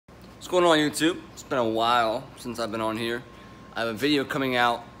What's going on, YouTube? It's been a while since I've been on here. I have a video coming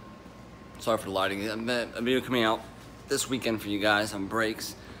out. Sorry for the lighting. I have a video coming out this weekend for you guys on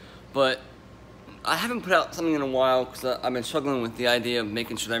brakes, but I haven't put out something in a while because I've been struggling with the idea of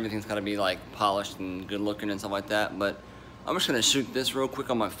making sure that everything's got to be like polished and good looking and stuff like that. But I'm just gonna shoot this real quick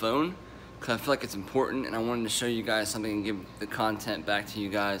on my phone because I feel like it's important, and I wanted to show you guys something and give the content back to you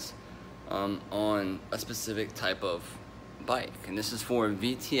guys on a specific type of bike. And this is for a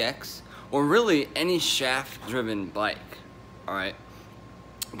VTX, or really any shaft-driven bike. All right.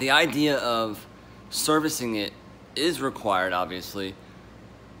 The idea of servicing it is required, obviously,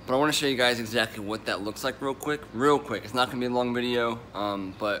 but I want to show you guys exactly what that looks like real quick. It's not going to be a long video,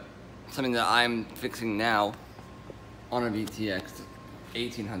 but something that I'm fixing now on a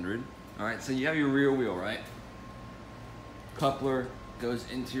VTX1800. All right, so you have your rear wheel, right? Coupler goes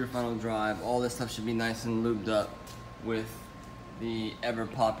into your final drive. All this stuff should be nice and lubed up with the ever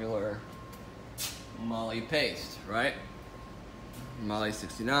popular moly paste, right? Moly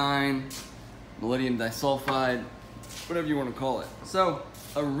 69, molybdenum disulfide, whatever you want to call it. So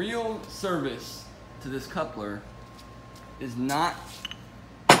a real service to this coupler is not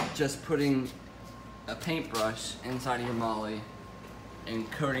just putting a paintbrush inside of your moly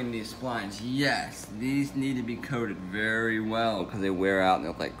and coating these splines. Yes, these need to be coated very well because they wear out and they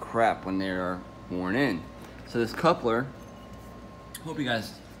look like crap when they are worn in. So this coupler, hope you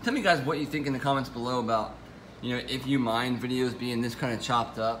guys, tell me guys what you think in the comments below about, you know, if you mind videos being this kind of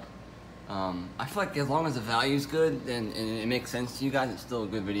chopped up. I feel like as long as the value's good and it makes sense to you guys, it's still a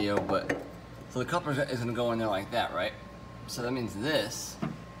good video. But so the coupler is gonna go in there like that, right? So that means this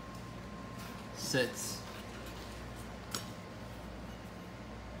sits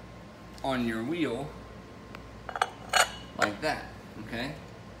on your wheel like that, okay?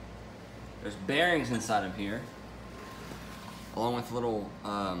 There's bearings inside of here, along with a little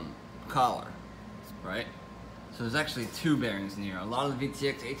collar, right? So there's actually two bearings in here. A lot of the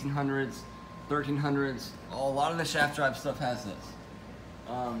VTX 1800s, 1300s, a lot of the shaft drive stuff has this.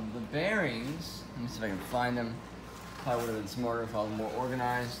 The bearings, let me see if I can find them. Probably would have been smarter if I was more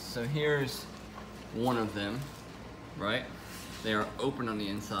organized. So here's one of them, right? They are open on the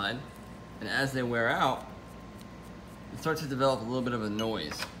inside, and as they wear out, it starts to develop a little bit of a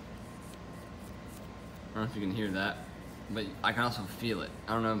noise. I don't know if you can hear that, but I can also feel it.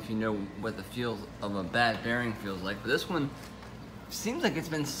 I don't know if you know what the feel of a bad bearing feels like, but this one seems like it's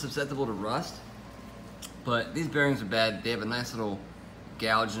been susceptible to rust, but these bearings are bad. They have a nice little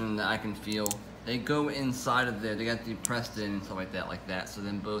gouging that I can feel. They go inside of there, they got depressed in and stuff like that, so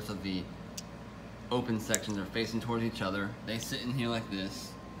then both of the open sections are facing towards each other. They sit in here like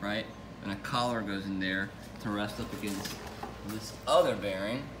this, right? And a collar goes in there to rest up against this other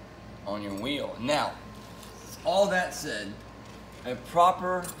bearing on your wheel. Now, all that said, a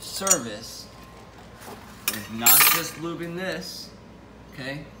proper service is not just lubing this,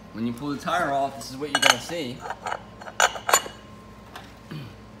 okay? When you pull the tire off, this is what you're gonna see.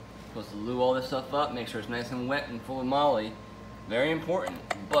 Supposed to lube all this stuff up, make sure it's nice and wet and full of moly. Very important,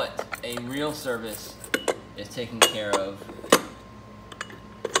 but a real service is taking care of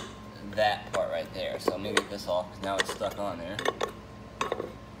that part right there. So let me get this off because now it's stuck on there.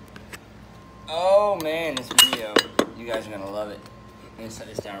 Oh man, this video, you guys are gonna love it. Let me set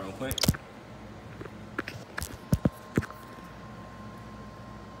this down real quick.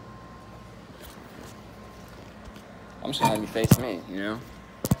 I'm just gonna have you face me, you know?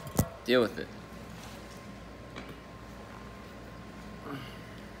 Deal with it.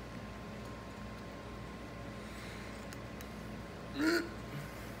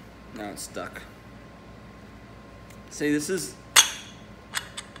 Now it's stuck. See, this is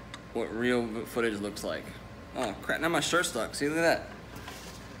what real footage looks like. Oh crap, now my shirt's stuck. See, look at that.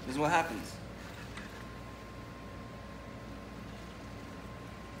 This is what happens.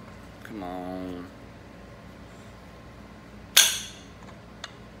 Come on.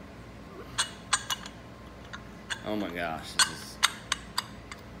 Oh my gosh, this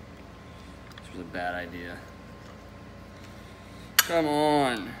was a bad idea. Come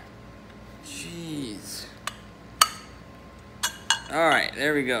on. Jeez. All right,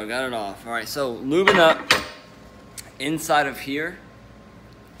 there we go, got it off. All right, so lubing up inside of here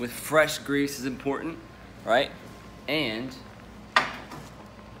with fresh grease is important, right? And,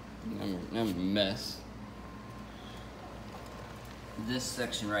 I'm a mess. This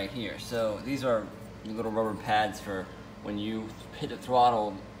section right here. So these are little rubber pads for when you hit the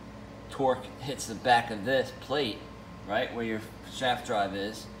throttle, torque hits the back of this plate, right, where your shaft drive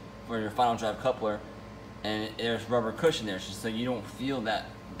is, where your final drive coupler, and there's rubber cushion there, so you don't feel that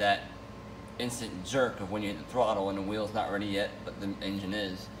instant jerk of when you hit the throttle and the wheel's not ready yet, but the engine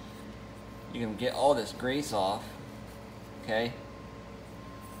is. you can get all this grease off, okay?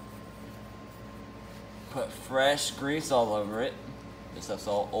 Put fresh grease all over it. This stuff's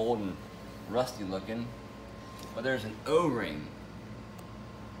all old and rusty looking. But there's an O-ring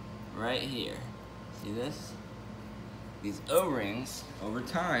right here. See this? These O-rings, over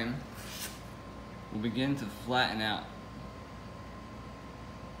time, will begin to flatten out.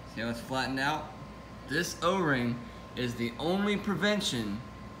 See how it's flattened out? This O-ring is the only prevention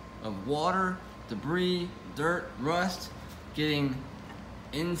of water, debris, dirt, rust getting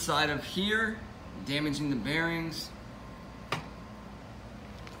inside of here, damaging the bearings,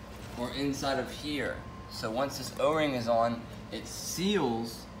 or inside of here. So once this O-ring is on, it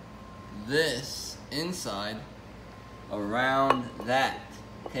seals this inside around that,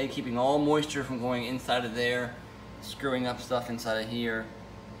 okay, keeping all moisture from going inside of there, screwing up stuff inside of here.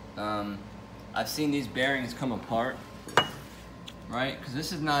 I've seen these bearings come apart, right? Because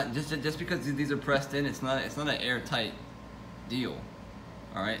this is not just because these are pressed in. It's not an airtight deal.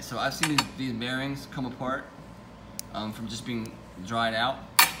 All right. So I've seen these bearings come apart from just being dried out,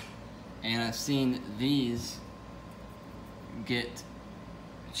 and I've seen these get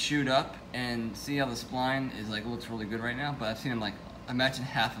chewed up. And see how the spline is like looks really good right now, but I've seen them like imagine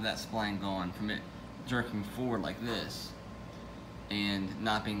half of that spline gone from it jerking forward like this and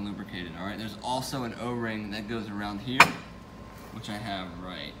not being lubricated. All right, there's also an O-ring that goes around here, which I have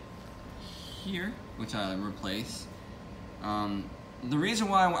right here, which I replace. The reason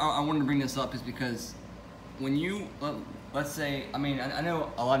why I wanted to bring this up is because when you, let's say, I mean, I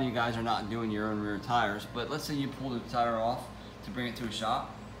know a lot of you guys are not doing your own rear tires, but let's say you pull the tire off to bring it to a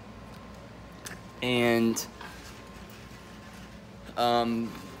shop, and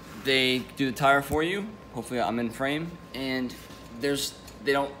they do the tire for you. Hopefully I'm in frame, and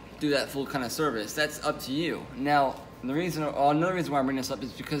they don't do that full kind of service. That's up to you. Now, another reason why I bring this up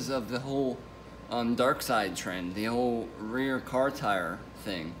is because of the whole dark side trend, the whole rear car tire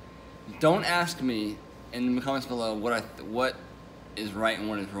thing. Don't ask me in the comments below what is right and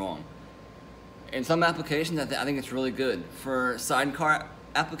what is wrong. In some applications, I think it's really good. For sidecar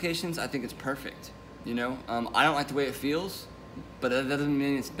applications, I think it's perfect. You know, I don't like the way it feels, but that doesn't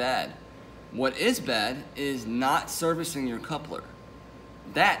mean it's bad. What is bad is not servicing your coupler.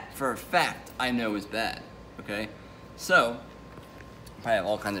 That, for a fact, I know is bad. Okay, so I have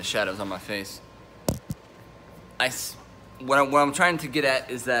all kinds of shadows on my face. What I'm trying to get at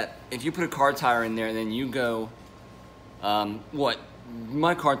is that if you put a car tire in there, and then you go,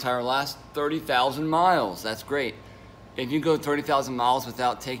 my car tire lasts 30,000 miles. That's great. If you go 30,000 miles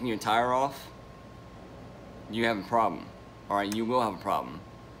without taking your tire off, you have a problem. All right, you will have a problem.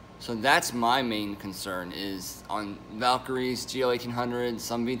 So that's my main concern, is on Valkyries, GL1800s,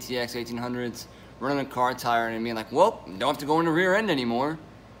 some VTX1800s, running a car tire and being like, well, don't have to go in the rear end anymore.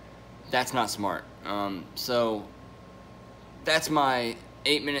 That's not smart. So that's my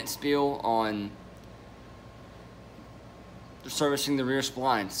 8-minute spiel on servicing the rear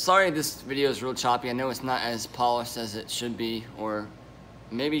spline. Sorry this video is real choppy. I know it's not as polished as it should be, or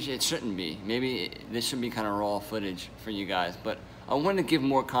maybe it shouldn't be. Maybe this should be kind of raw footage for you guys, but I wanted to give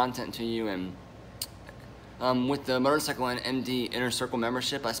more content to you. And with the Motorcycle and MD Inner Circle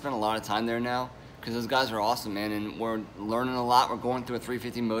membership, I spend a lot of time there now because those guys are awesome, man, and we're learning a lot. We're going through a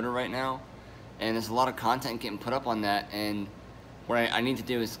 350 motor right now, and there's a lot of content getting put up on that, and what I need to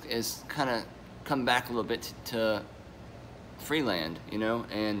do is kind of come back a little bit to freeland, you know,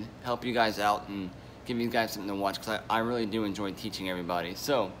 and help you guys out and give you guys something to watch, because I really do enjoy teaching everybody.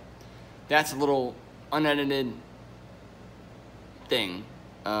 So that's a little unedited thing.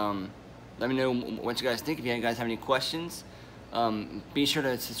 Let me know what you guys think. If you guys have any questions, be sure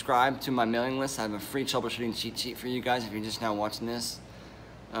to subscribe to my mailing list. I have a free troubleshooting cheat sheet for you guys if you're just now watching this.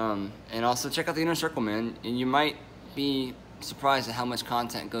 And also check out the Inner Circle, man. And you might be surprised at how much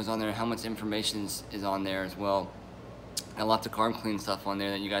content goes on there, how much information is on there as well. And lots of carb clean stuff on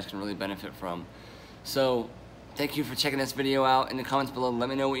there that you guys can really benefit from. So thank you for checking this video out. In the comments below, let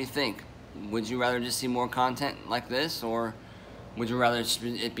me know what you think. Would you rather just see more content like this, or would you rather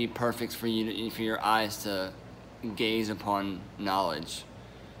it be perfect for you for your eyes to gaze upon knowledge,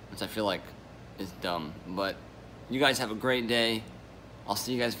 which I feel like is dumb. But you guys have a great day. I'll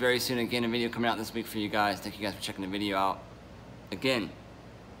see you guys very soon. Again, a video coming out this week for you guys. Thank you guys for checking the video out. Again,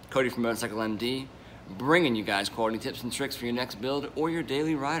 Cody from Motorcycle MD, bringing you guys quality tips and tricks for your next build or your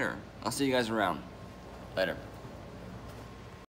daily rider. I'll see you guys around. Later.